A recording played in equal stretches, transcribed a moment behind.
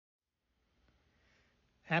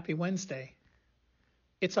Happy Wednesday.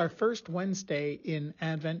 It's our first Wednesday in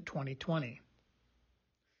Advent 2020.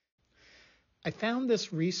 I found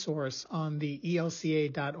this resource on the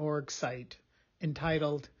elca.org site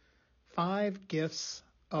entitled 5 Gifts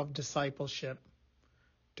of Discipleship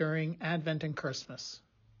During Advent and Christmas.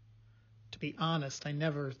 To be honest, I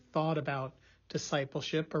never thought about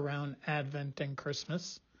discipleship around Advent and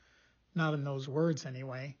Christmas, not in those words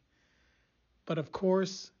anyway. But of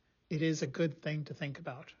course, it is a good thing to think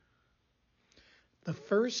about. The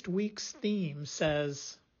first week's theme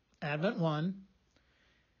says, Advent 1,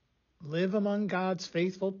 live among God's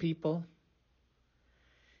faithful people.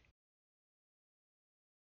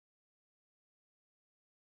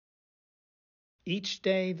 Each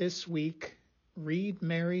day this week, read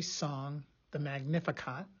Mary's song, the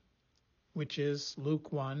Magnificat, which is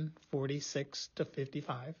Luke 1, 46 to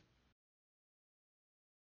 55.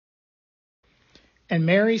 And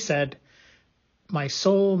Mary said, my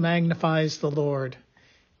soul magnifies the Lord,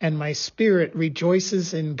 and my spirit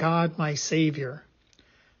rejoices in God my Savior,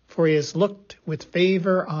 for he has looked with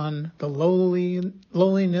favor on the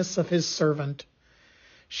lowliness of his servant.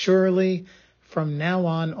 Surely from now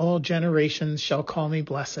on all generations shall call me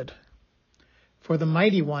blessed. For the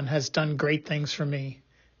Mighty One has done great things for me,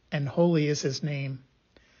 and holy is his name.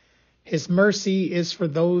 His mercy is for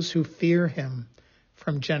those who fear him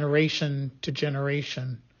from generation to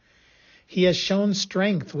generation. He has shown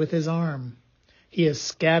strength with his arm. He has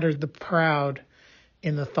scattered the proud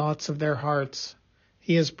in the thoughts of their hearts.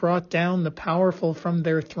 He has brought down the powerful from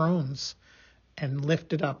their thrones and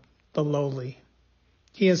lifted up the lowly.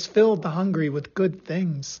 He has filled the hungry with good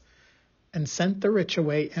things and sent the rich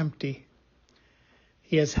away empty.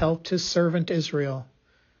 He has helped his servant Israel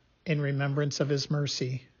in remembrance of his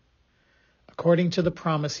mercy, according to the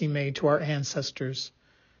promise he made to our ancestors,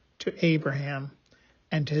 to Abraham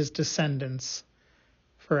and to his descendants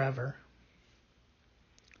forever.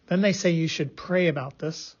 Then they say you should pray about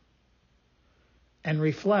this and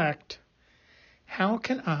reflect, how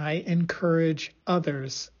can I encourage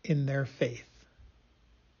others in their faith?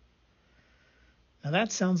 Now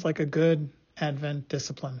that sounds like a good Advent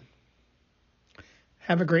discipline.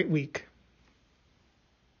 Have a great week.